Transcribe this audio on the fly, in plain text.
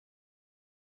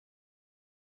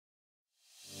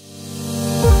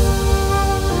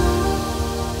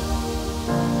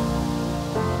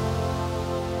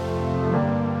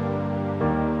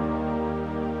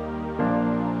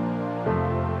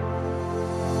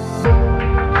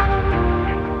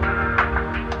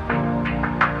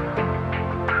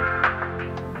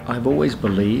I've always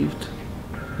believed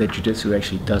that Jiu-Jitsu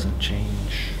actually doesn't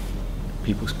change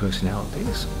people's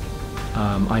personalities.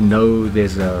 I know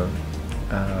there's a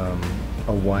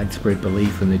widespread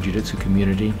belief in the Jiu-Jitsu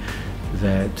community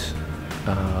that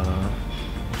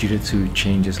Jiu-Jitsu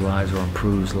changes lives or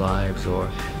improves lives, or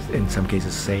in some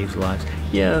cases saves lives.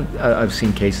 Yeah, I've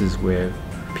seen cases where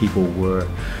people were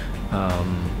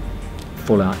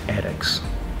full-out addicts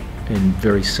in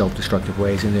very self-destructive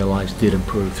ways, and their lives did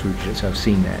improve through Jiu-Jitsu. I've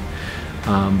seen that.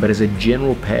 But as a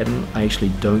general pattern, I actually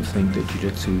don't think that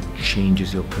Jiu-Jitsu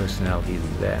changes your personality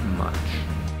that much.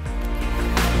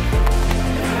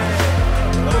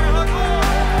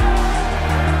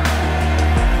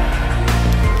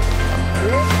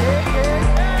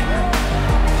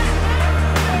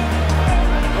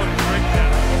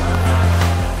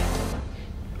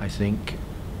 I think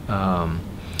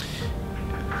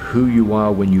who you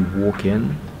are when you walk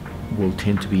in will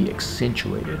tend to be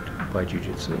accentuated by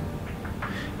Jiu-Jitsu.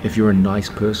 If you're a nice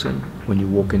person, when you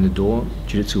walk in the door,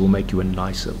 Jiu-Jitsu will make you a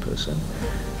nicer person.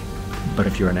 But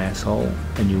if you're an asshole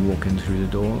and you walk in through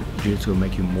the door, Jiu-Jitsu will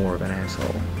make you more of an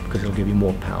asshole because it'll give you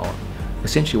more power.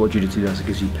 Essentially what Jiu-Jitsu does, it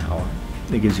gives you power.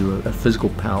 It gives you a physical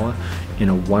power in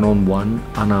a one-on-one,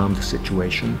 unarmed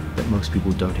situation that most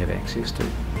people don't have access to.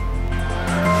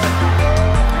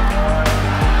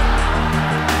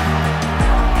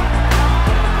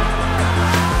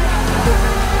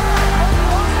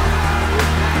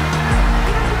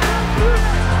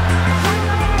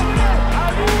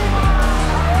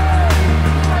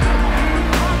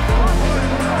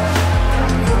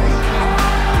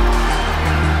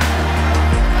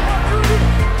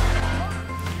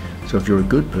 So if you're a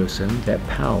good person, that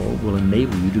power will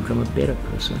enable you to become a better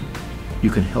person. You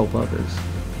can help others.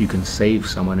 You can save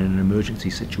someone in an emergency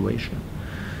situation.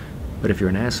 But if you're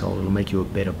an asshole, it'll make you a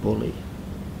better bully,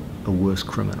 a worse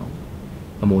criminal,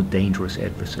 a more dangerous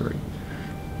adversary.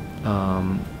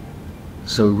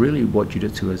 So really what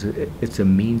Jiu-Jitsu is, it's a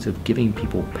means of giving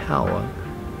people power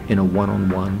in a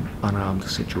one-on-one, unarmed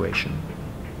situation.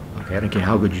 Okay, I don't care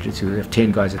how good Jiu-Jitsu is. If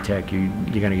 10 guys attack you,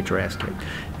 you're going to get your ass kicked.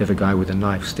 If a guy with a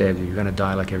knife stabs you, you're going to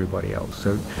die like everybody else.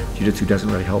 So Jiu-Jitsu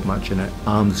doesn't really help much in an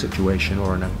armed situation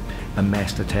or in a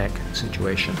massed attack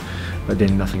situation. But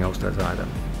then nothing else does either.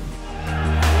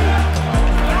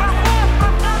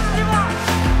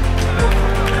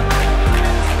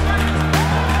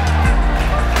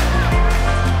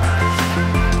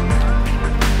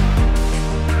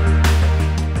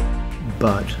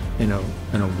 But in a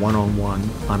one-on-one,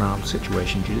 unarmed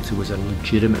situation, Jiu-Jitsu is a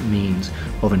legitimate means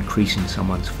of increasing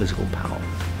someone's physical power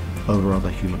over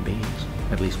other human beings,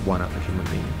 at least one other human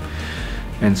being.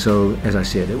 And so, as I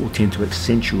said, it will tend to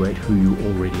accentuate who you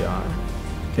already are.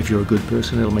 If you're a good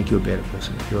person, it'll make you a better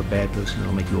person. If you're a bad person,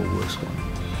 it'll make you a worse one.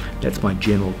 That's my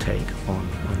general take on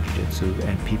Jiu-Jitsu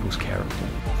and people's character.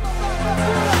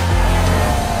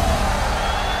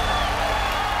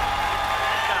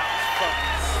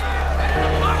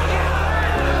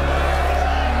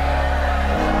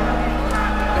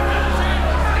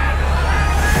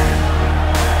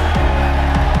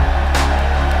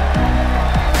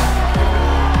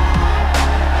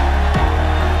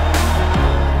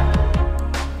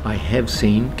 I have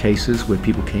seen cases where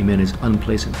people came in as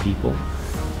unpleasant people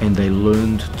and they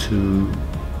learned to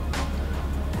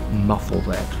muffle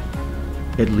that,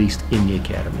 at least in the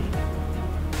academy,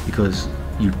 because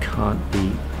you can't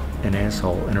be an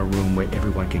asshole in a room where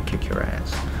everyone can kick your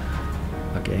ass.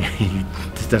 Okay,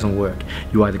 this doesn't work.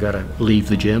 You either got to leave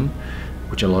the gym,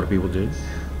 which a lot of people do,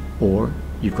 or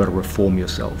you've got to reform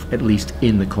yourself, at least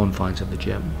in the confines of the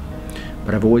gym.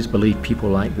 But I've always believed people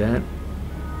like that,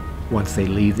 once they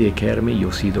leave the academy,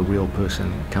 you'll see the real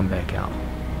person come back out,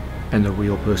 and the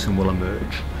real person will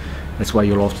emerge. That's why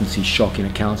you'll often see shocking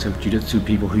accounts of Jiu-Jitsu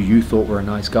people who you thought were a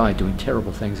nice guy doing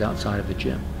terrible things outside of the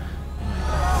gym.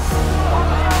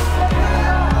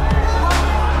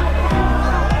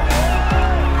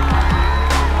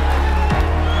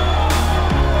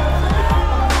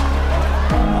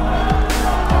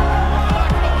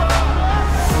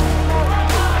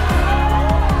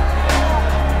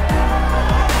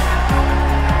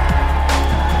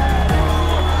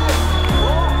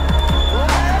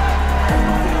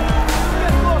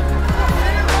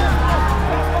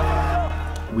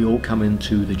 We all come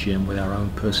into the gym with our own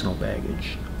personal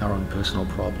baggage, our own personal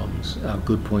problems, our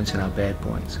good points and our bad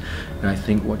points. And I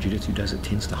think what Jiu-Jitsu does, it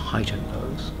tends to heighten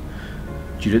those.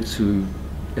 Jiu-Jitsu,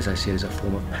 as I said, is a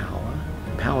form of power.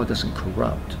 Power doesn't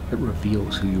corrupt, it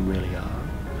reveals who you really are.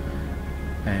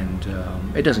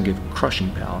 And it doesn't give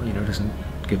crushing power, it doesn't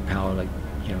give power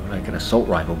like an assault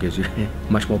rifle gives you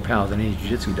much more power than any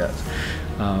Jiu-Jitsu does.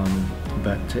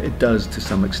 But it does, to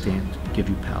some extent, give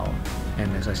you power.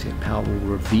 And as I said, power will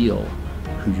reveal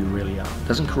who you really are. It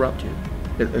doesn't corrupt you.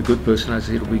 A good person, as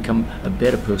I said, will become a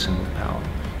better person with power.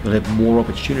 You'll have more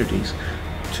opportunities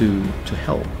to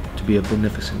help, to be a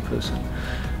beneficent person.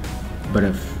 But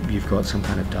if you've got some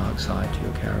kind of dark side to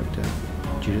your character,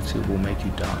 Jiu-Jitsu will make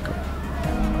you darker.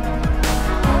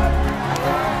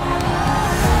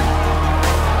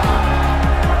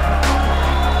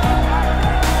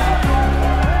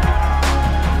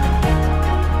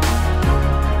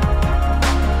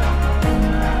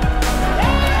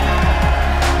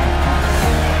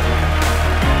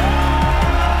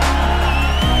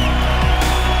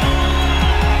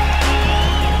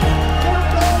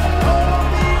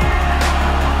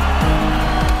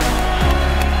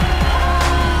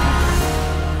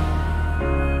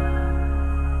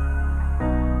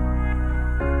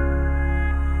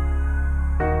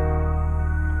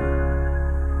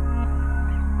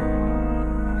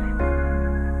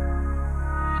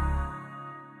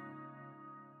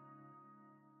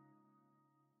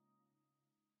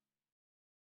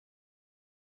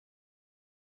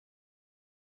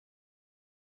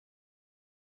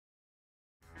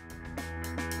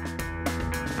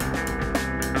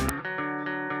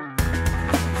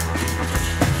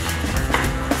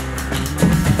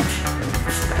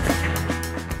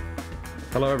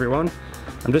 Hello everyone,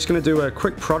 I'm just going to do a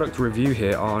quick product review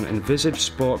here on Envisage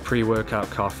Sport Pre-Workout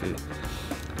Coffee.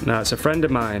 Now it's a friend of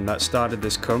mine that started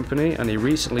this company and he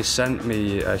recently sent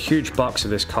me a huge box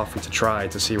of this coffee to try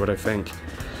to see what I think.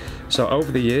 So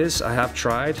over the years I have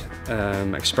tried,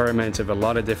 experimented with a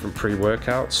lot of different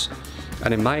pre-workouts,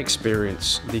 and in my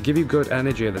experience they give you good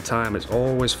energy at the time, it's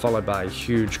always followed by a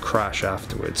huge crash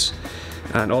afterwards.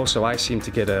 And also I seem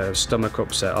to get a stomach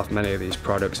upset off many of these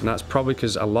products, and that's probably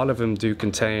because a lot of them do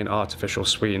contain artificial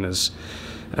sweeteners.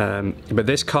 But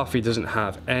this coffee doesn't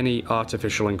have any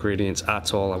artificial ingredients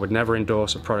at all. I would never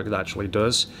endorse a product that actually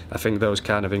does. I think those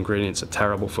kind of ingredients are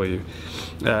terrible for you.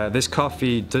 This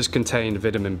coffee does contain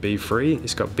vitamin B3,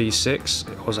 it's got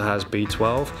B6, it also has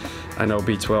B12. I know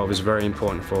B12 is very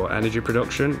important for energy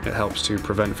production, it helps to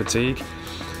prevent fatigue.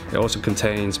 It also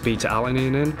contains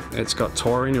beta-alanine in. It's got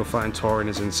taurine. You'll find taurine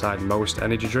is inside most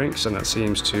energy drinks, and that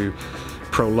seems to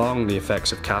prolong the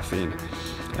effects of caffeine.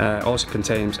 It also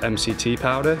contains MCT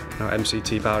powder. Now,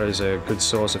 MCT powder is a good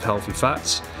source of healthy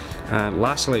fats. And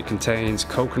lastly, it contains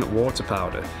coconut water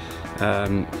powder,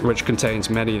 which contains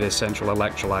many of the essential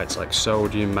electrolytes like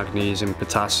sodium, magnesium,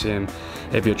 potassium.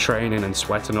 If you're training and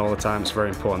sweating all the time, it's very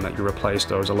important that you replace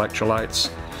those electrolytes.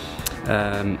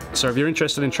 So if you're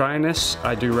interested in trying this,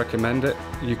 I do recommend it.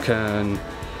 You can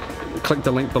click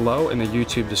the link below in the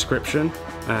YouTube description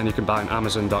and you can buy it on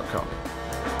Amazon.com.